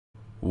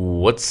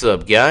What's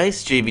up,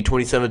 guys?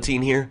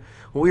 JV2017 here.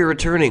 We are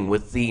returning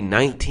with the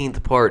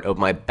 19th part of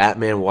my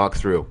Batman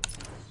walkthrough.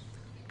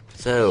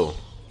 So,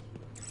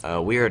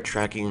 we are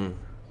tracking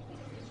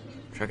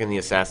the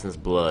assassin's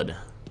blood.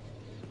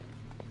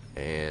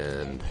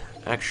 And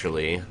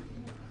actually,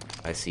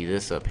 I see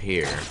this up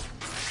here.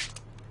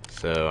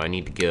 So I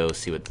need to go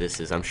see what this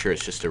is. I'm sure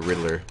it's just a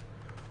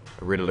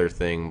Riddler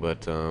thing,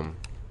 but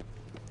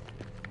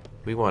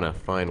we want to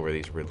find where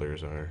these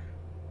Riddlers are.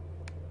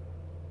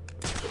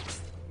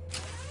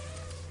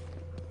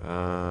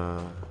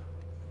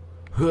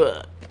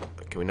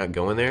 Can we not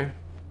go in there?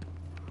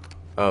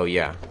 Oh,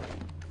 yeah.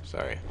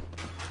 Sorry.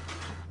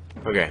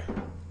 Okay.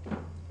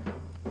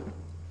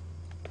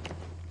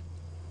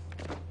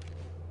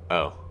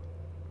 Oh.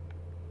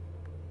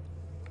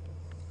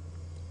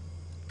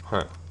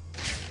 Huh.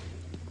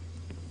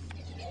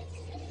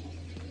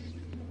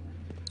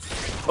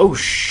 Oh,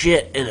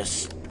 shit.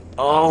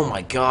 Oh,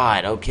 my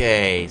God.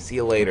 Okay. See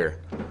you later.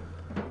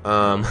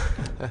 I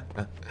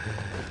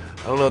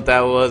don't know what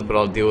that was, but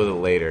I'll deal with it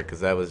later, because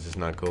that was just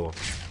not cool.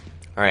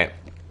 Alright.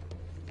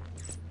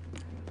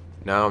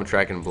 Now I'm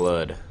tracking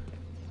blood.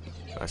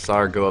 I saw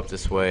her go up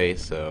this way,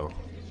 so...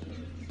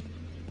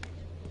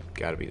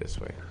 Gotta be this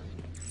way.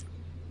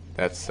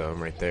 That's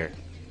right there.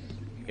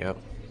 Yep.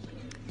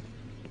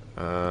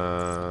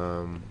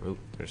 Oop,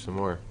 there's some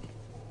more.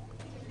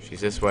 She's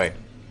this way.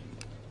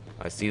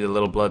 I see the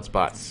little blood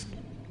spots.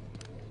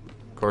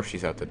 Of course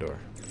she's out the door.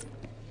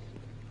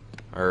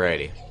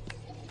 Alrighty.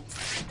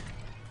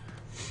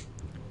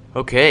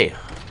 Okay,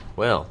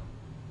 well,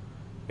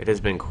 it has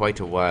been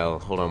quite a while.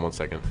 Hold on one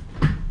second.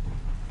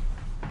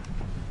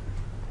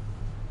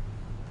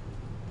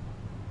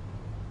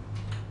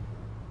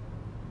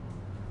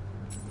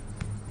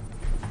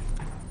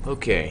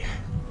 Okay,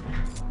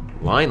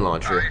 line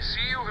launcher. I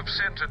see you have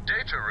sent a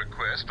data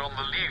request on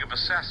the League of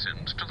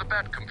Assassins to the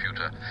Bat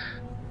computer.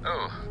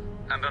 Oh,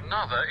 and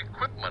another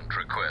equipment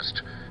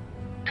request.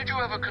 Did you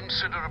ever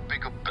consider a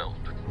bigger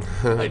build?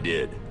 I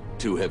did.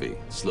 Too heavy.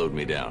 Slowed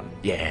me down.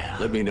 Yeah.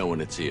 Let me know when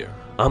it's here.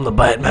 I'm the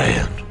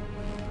Batman.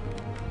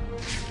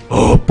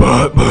 Oh,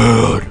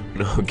 Batman.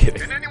 No, I'm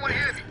kidding. Can anyone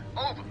hear me?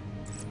 Over.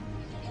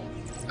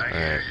 I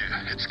hear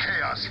you. It's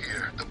chaos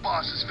here. The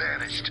boss has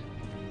vanished.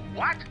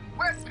 What?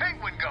 Where'd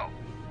Penguin go?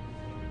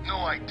 No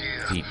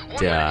idea. He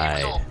One died.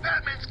 He was all,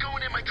 Batman's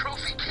going in my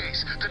trophy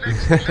case. The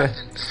next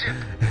nothing. Zip.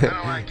 I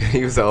don't like it.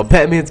 He was all,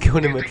 Batman's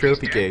going in my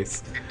trophy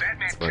case. Did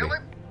Batman kill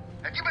him?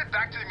 Have you been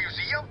back to the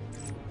museum?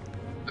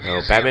 No,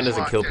 Batman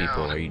doesn't kill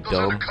people. Are you Those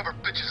dumb? undercover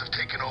bitches have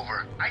taken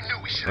over. I knew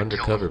we should have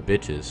Undercover killed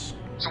them. bitches.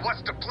 So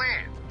what's the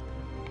plan?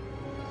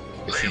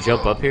 Did she Lay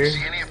jump low. up here?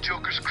 See any of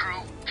Joker's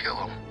crew? Kill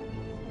them.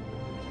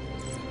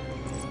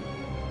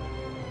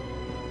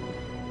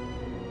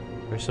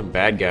 There's some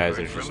bad guys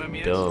that are just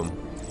dumb.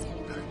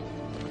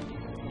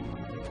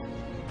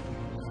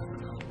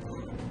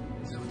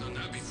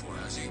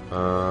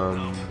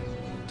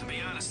 To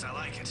be honest, I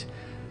like it.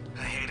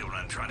 I hate it when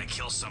I'm trying to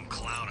kill some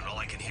clown and all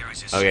I can hear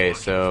is his Okay,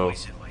 squawking so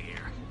voice in my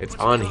ear. it's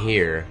on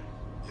here.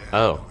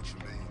 Oh.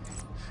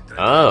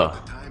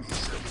 Oh.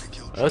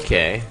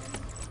 Okay.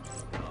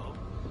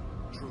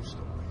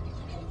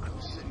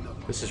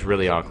 This is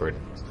really awkward.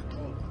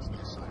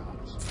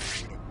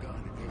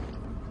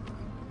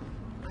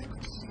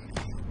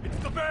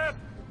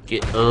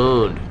 Get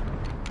owned.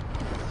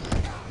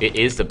 It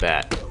is the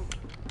Bat.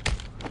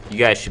 You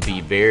guys should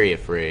be very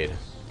afraid.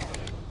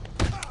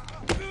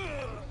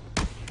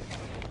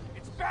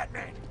 It's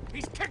Batman.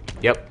 He's kicking.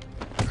 Yep.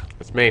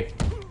 That's me.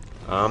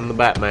 I'm the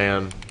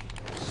Batman.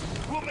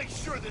 We'll make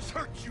sure this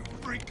hurts you,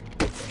 freak.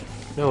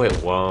 No,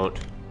 it won't.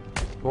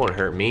 It won't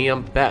hurt me.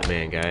 I'm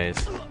Batman,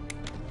 guys.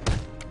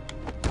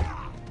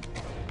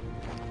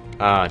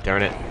 Ah,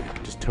 darn it.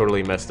 Just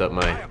totally messed up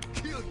my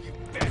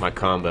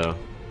combo.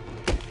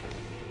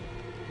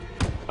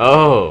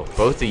 Oh,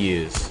 both of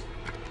yous.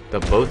 The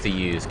both of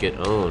yous get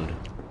owned.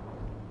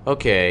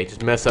 Okay,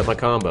 just messed up my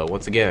combo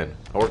once again.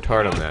 I worked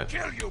hard on that.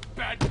 Kill you,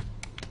 Bat.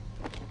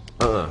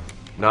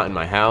 Not in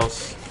my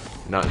house.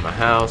 Not in my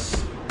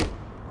house.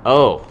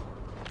 Oh.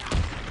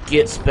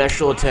 Get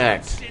special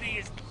attacked.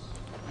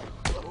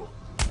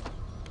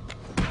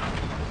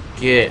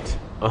 Get.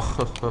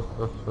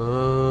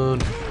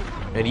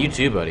 And you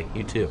too, buddy.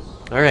 You too.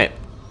 Alright.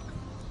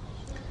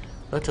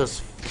 Let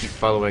us keep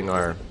following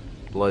our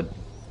blood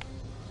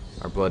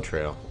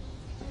trail.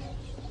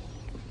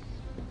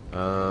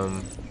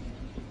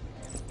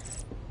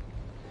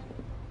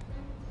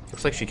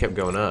 Looks like she kept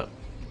going up.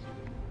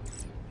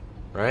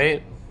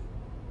 Right?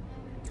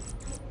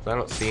 I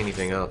don't see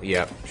anything else.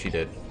 Yep, she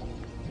did.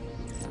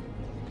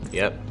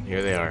 Yep,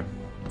 here they are.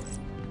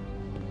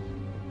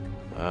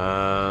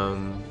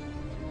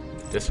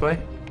 This way?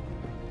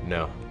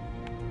 No.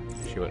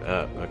 She went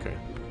up, okay.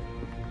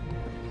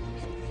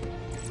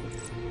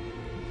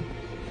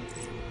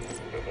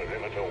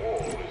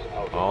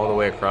 All the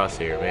way across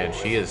here, man.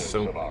 She is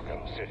some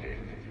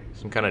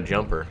kind of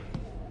jumper.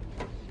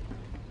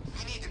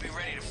 I need to be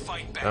ready to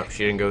fight back. Oh,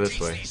 she didn't go this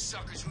way.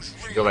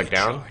 She go back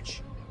down?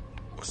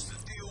 What's the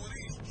deal with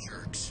these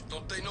jerks?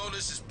 Don't they know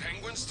this is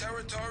Penguin's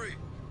territory?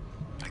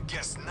 I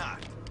guess not.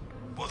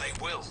 Well, they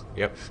will.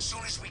 Yep.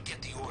 Soon as we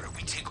get the order,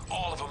 we take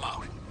all of them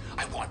out.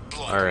 I want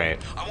blood. All right.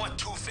 I want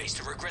Two-Face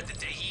to regret the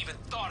day he even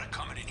thought of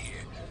coming in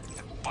here.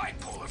 That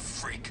bipolar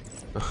freak.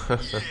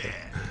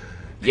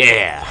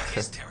 Yeah.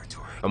 His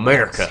territory.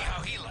 America. See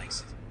how he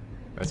likes it.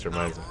 That's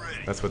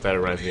what that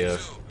reminds me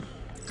of.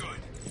 Good.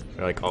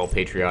 They're like all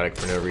patriotic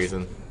for no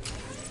reason.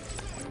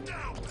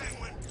 Down,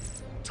 Penguin.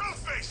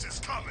 Two-Face is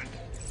coming.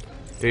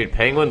 Dude,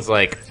 Penguin's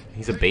like,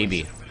 he's a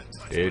baby.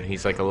 Dude,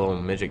 he's like a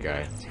little midget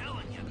guy. I'm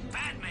telling you,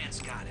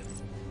 Batman's got him.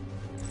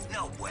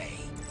 No way.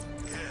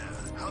 Yeah.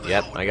 How the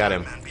Yep, hell would I got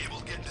him. Batman be able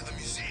to get into the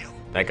museum?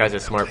 That guy's a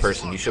smart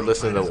person. You should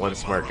listen to the one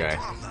smart guy.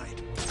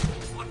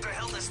 What the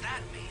hell does that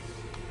mean?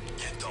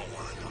 You don't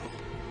want to know.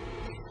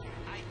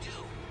 I do.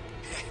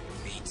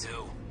 Yeah, me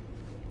too.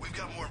 We've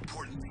got more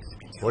important things to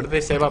be doing. What did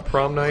they say about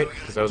prom night?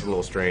 Because that was a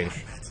little strange.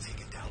 Batman's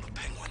taking down the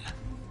Penguin.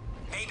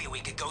 Maybe we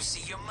could go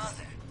see your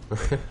mother.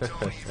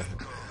 Don't even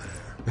go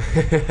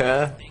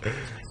there.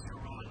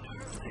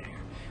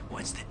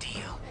 What's the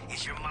deal?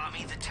 Is your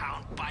mommy the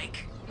town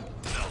bike?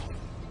 No.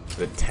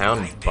 The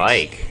town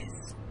bike.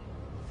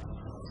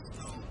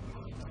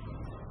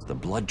 The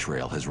blood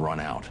trail has run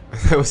out.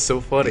 That was so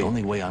The funny.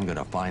 only way I'm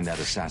gonna find that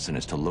assassin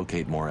is to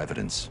locate more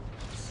evidence.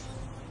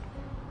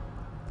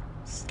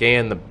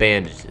 Scan the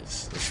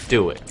bandages. Let's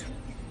do it.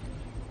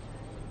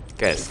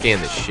 Gotta scan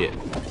this shit.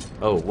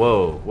 Oh,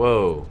 whoa,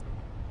 whoa.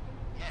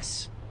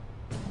 Yes.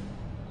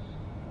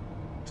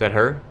 Is that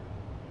her?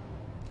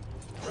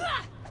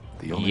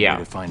 The only Yeah.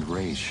 way to find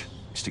Rage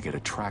is to get a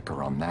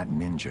tracker on that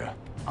ninja.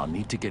 I'll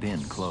need to get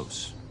in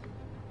close.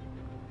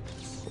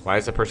 Why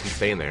is that person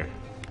staying there?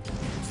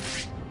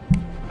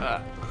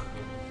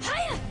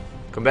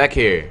 Come back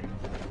here.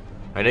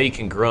 I know you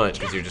can grunt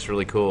because you're just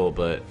really cool,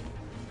 but...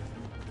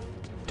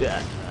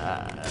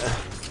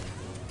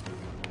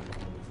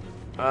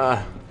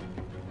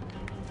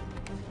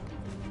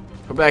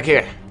 Come back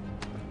here.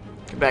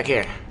 Come back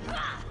here.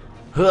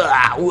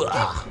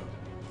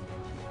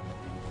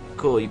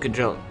 Cool, you can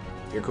jump.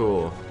 You're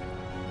cool.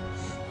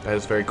 That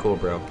is very cool,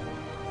 bro.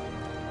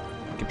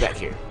 Get back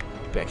here.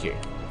 Get back here.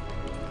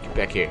 Get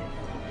back here.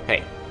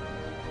 Hey.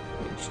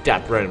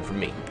 Stop running from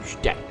me.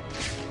 Stop.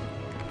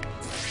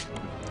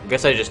 I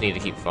guess I just need to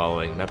keep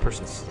following. That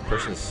person's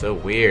so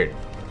weird.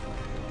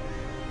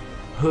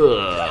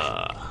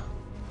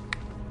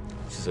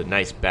 This is a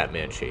nice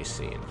Batman chase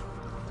scene.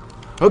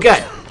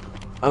 Okay.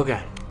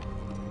 Okay.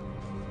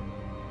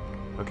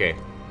 Okay.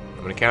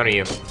 I'm gonna counter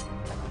you.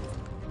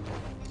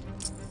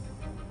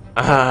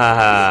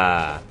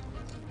 Ah.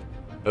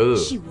 Ooh.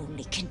 You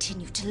only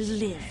continue to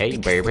live Hey,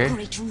 because baby. the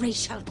great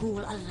racial rule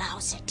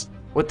allows it.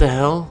 What the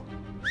hell?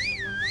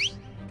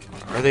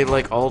 Are they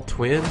like all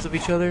twins of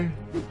each other?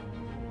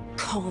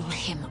 Call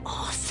him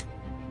off.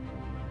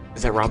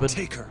 Is that Robin?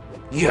 Take her.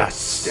 Yes.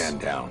 Stand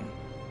down.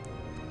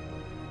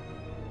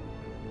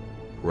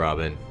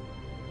 Robin.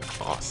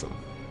 Awesome.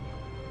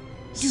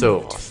 Do So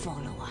not awesome.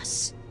 follow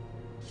us.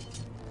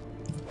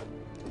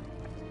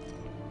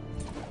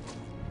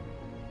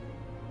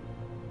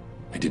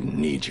 I didn't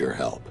need your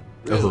help.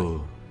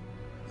 Oh.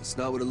 That's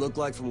not what it looked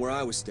like from where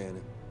I was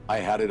standing. I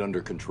had it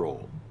under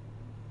control.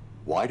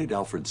 Why did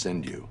Alfred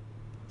send you?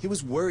 He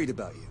was worried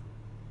about you.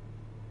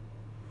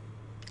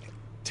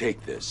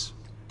 Take this,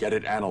 get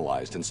it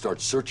analyzed, and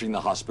start searching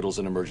the hospitals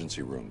and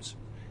emergency rooms.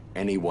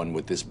 Anyone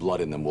with this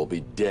blood in them will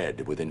be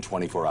dead within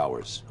 24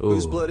 hours. Ooh.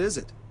 Whose blood is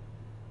it?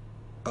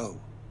 Oh.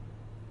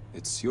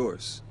 It's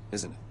yours,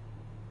 isn't it?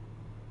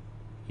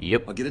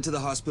 Yep. I'll get it to the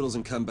hospitals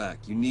and come back.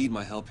 You need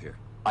my help here.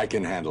 I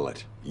can handle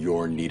it.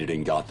 You're needed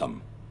in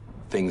Gotham.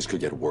 Things could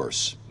get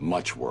worse,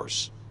 much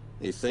worse.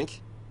 You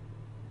think?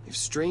 If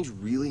Strange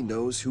really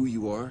knows who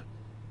you are,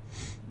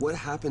 what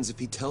happens if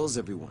he tells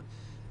everyone?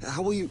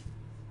 How will you...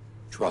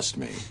 Trust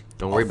me.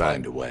 Don't worry I'll about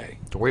find it. a way.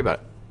 Don't worry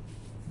about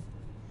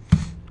it.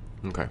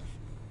 Okay.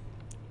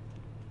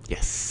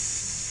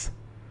 Yes.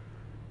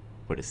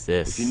 What is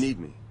this? If you need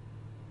me,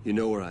 you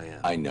know where I am.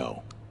 I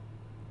know.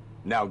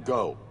 Now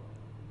go.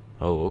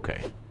 Oh,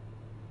 okay.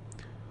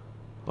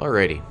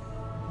 Alrighty.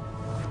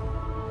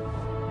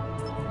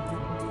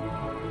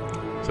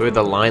 So we have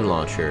the line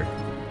launcher.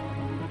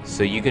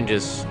 So you can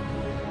just...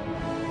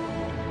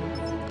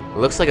 It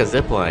looks like a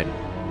zip line,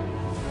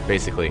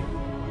 basically.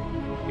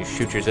 You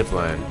shoot your zip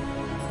line.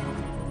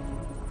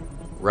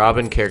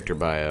 Robin character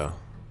bio.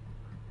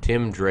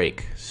 Tim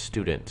Drake,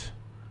 student.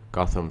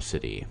 Gotham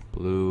City.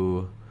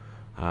 Blue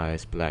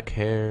eyes, black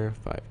hair,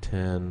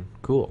 5'10".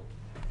 Cool.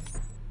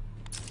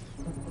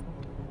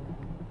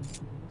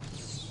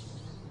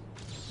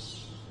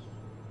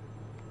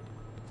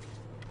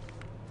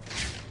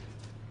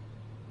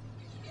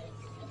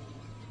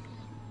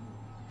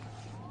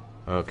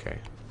 Okay.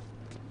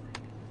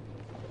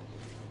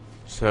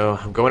 So,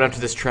 I'm going after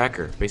this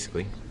tracker,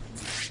 basically.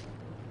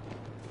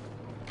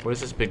 What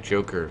is this big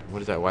Joker?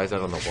 What is that? Why is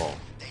that on the wall?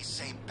 They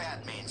say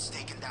Batman's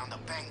taking down the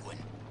Penguin.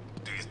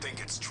 Do you think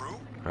it's true?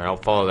 Alright, I'll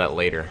follow that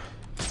later.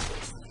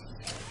 With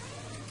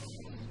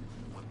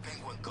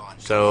Penguin gone,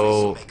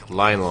 So, Two-Face will make 'em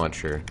line lose.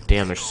 launcher.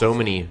 Damn, there's so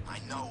many I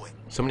know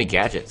it.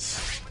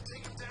 gadgets.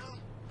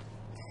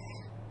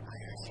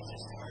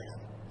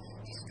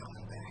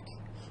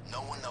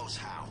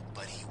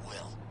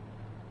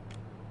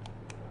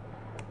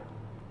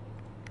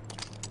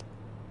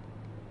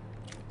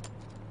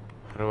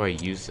 How do I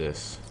use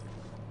this?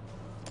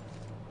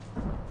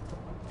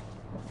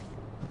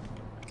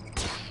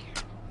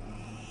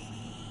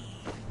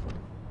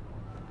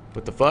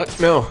 What the fuck?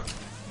 No.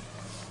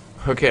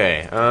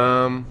 Okay, do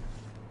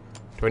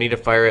I need to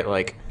fire it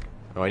like...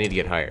 Oh, I need to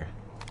get higher.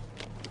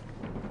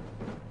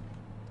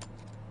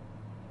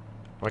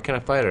 Why can't I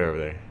fire it over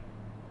there?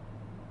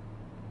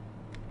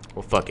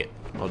 Well, fuck it.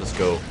 I'll just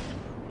go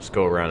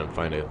around and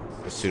find a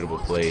suitable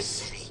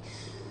place.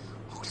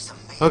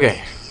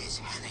 Okay.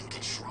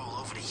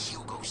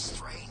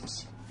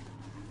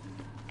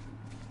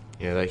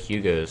 Yeah, that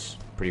Hugo's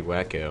pretty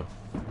wacko.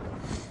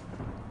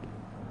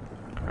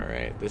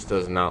 Alright, this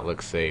does not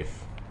look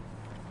safe.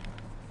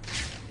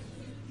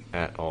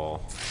 At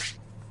all.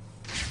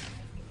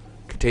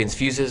 Contains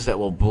fuses that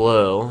will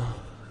blow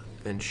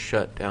and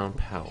shut down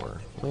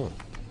power. Oh.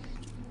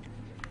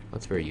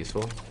 That's very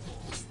useful.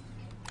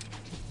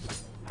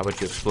 How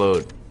about you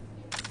explode?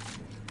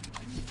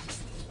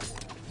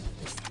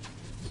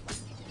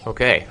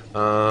 Okay,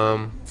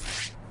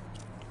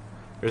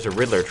 there's a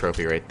Riddler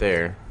trophy right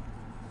there.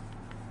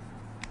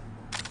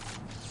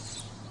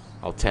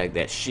 I'll tag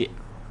that shit.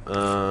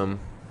 Huh.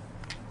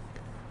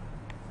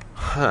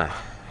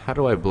 How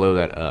do I blow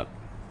that up?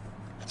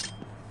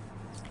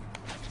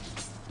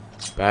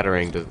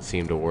 Battering doesn't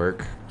seem to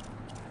work.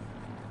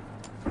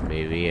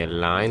 Maybe a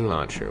line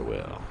launcher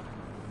will.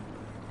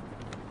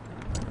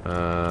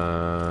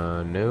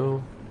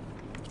 No.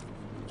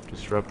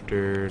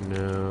 Disruptor,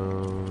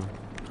 no.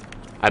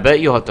 I bet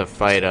you'll have to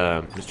fight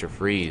Mr.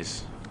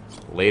 Freeze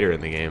later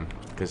in the game,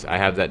 because I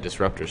have that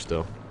disruptor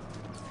still.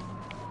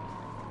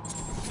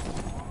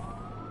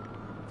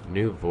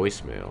 New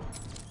voicemail.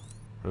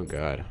 Oh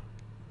god.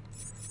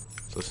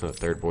 Let's listen to the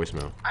third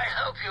voicemail. I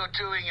hope you're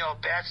doing your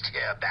best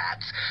here,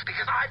 Bats,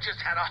 because I just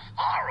had a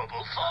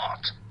horrible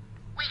thought.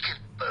 We could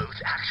both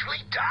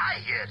actually die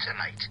here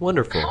tonight.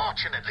 Wonderful.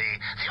 Fortunately,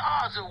 the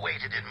odds are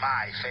weighted in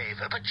my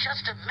favor, but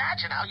just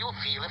imagine how you'll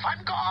feel if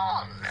I'm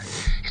gone.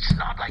 It's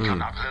not like you're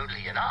not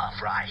lonely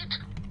enough, right?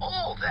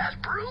 All that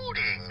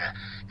brooding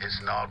is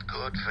not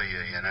good for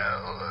you, you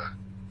know.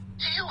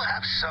 Do you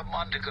have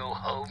someone to go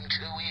home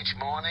to each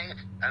morning?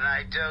 And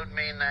I don't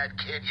mean that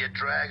kid you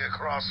drag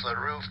across the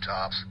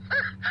rooftops.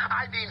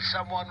 I mean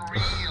someone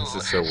real. This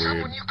is so weird.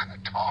 Someone you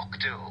can talk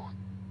to.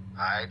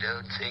 I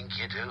don't think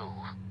you do.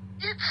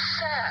 It's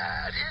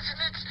sad,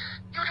 isn't it?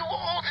 You do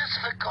all this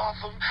for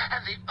Gotham,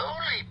 and the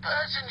only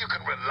person you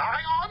can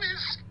rely on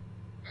is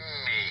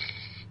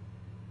me.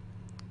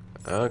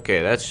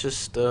 Okay, that's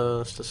just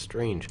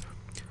strange.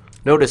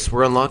 Notice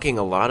we're unlocking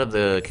a lot of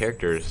the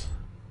characters.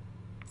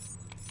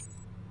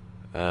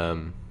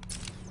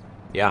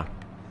 Yeah.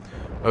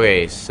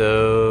 Okay,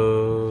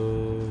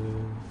 so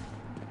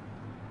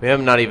maybe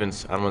I'm not even.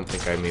 I don't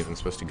think I'm even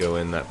supposed to go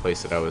in that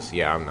place that I was.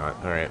 Yeah, I'm not.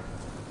 All right.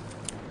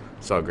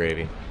 It's all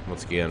gravy.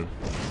 Let's get in.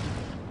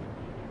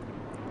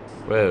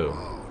 Whoa.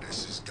 Oh,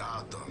 this is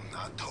Gotham,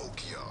 not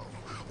Tokyo.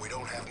 We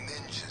don't have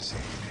ninjas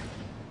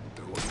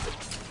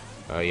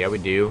here. Yeah, we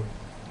do.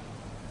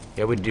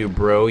 Yeah, we do,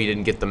 bro. You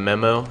didn't get the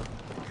memo.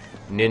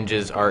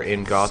 Ninjas are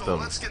in Gotham.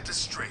 So let's get this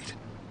straight.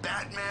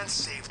 Batman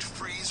saved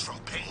Freeze from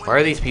Penguin. Why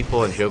are these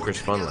people in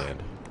Joker's Funland?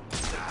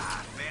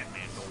 Ah,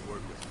 Batman don't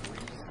work with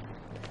Freeze.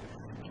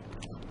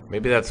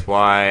 Maybe that's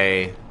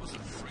why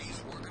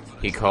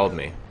he called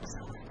me.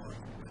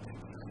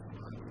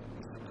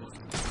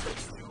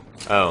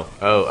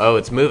 Oh,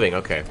 it's moving.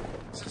 Okay.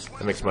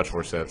 That makes much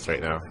more sense right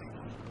now.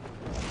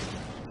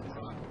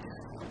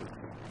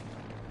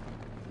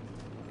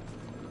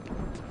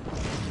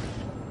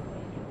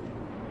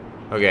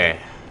 Okay.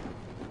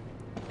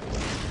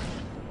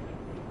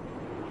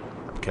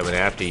 I'm coming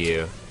after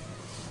you.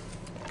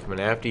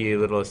 Coming after you,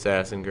 little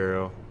assassin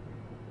girl.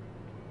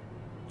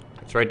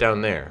 It's right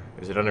down there.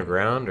 Is it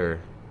underground or?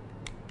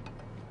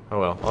 Oh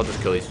well, I'll just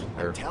kill these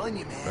or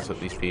mess up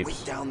these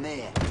peeps. Down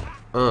there.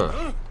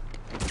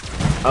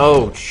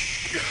 Oh,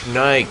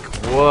 Snake,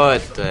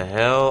 what the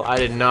hell? I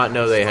did not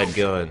know they had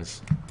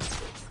guns.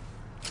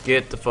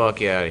 Get the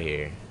fuck out of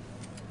here.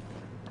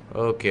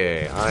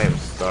 Okay, I am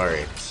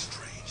sorry.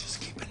 Just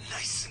keep it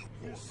nice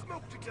and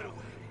smoke to get away.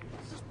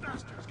 This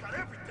bastard's got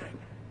everything.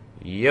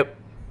 Yep.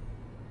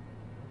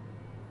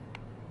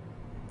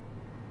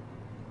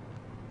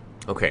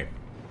 Okay.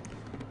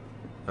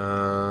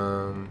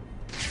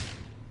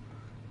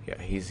 Yeah,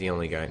 he's the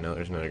only guy. No,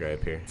 there's another guy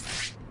up here.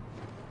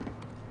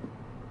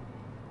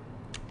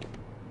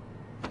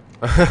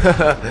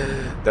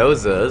 that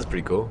was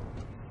pretty cool.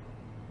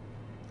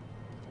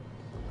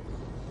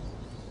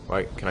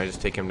 Why can I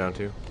just take him down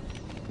too?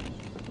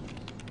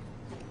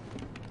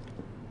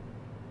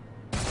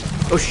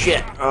 Oh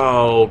shit!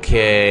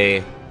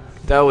 Okay,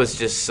 that was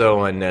just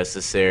so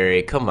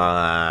unnecessary. Come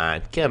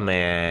on, come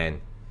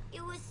on.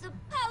 You were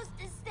supposed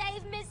to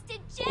save Mr.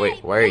 J.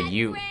 Wait, why are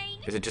you? Brain.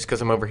 Is it just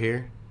because I'm over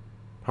here,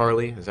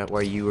 Harley? Is that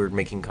why you were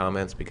making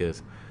comments?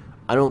 Because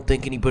I don't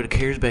think anybody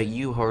cares about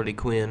you, Harley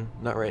Quinn.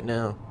 Not right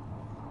now.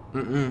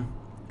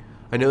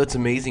 I know it's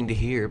amazing to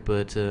hear,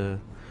 but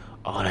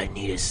all I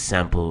need is a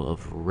sample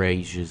of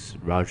Raj's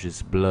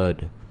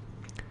blood.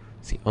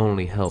 It's the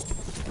only help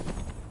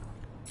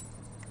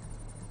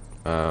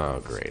Oh,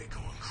 great.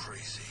 Going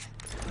crazy.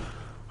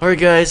 Alright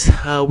guys,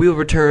 we will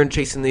return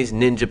chasing these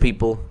ninja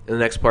people in the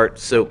next part,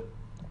 so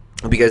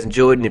hope you guys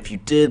enjoyed, and if you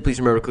did, please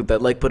remember to click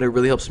that like button, it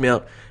really helps me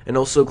out, and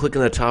also click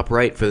on the top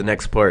right for the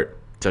next part.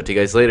 Talk to you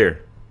guys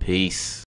later. Peace.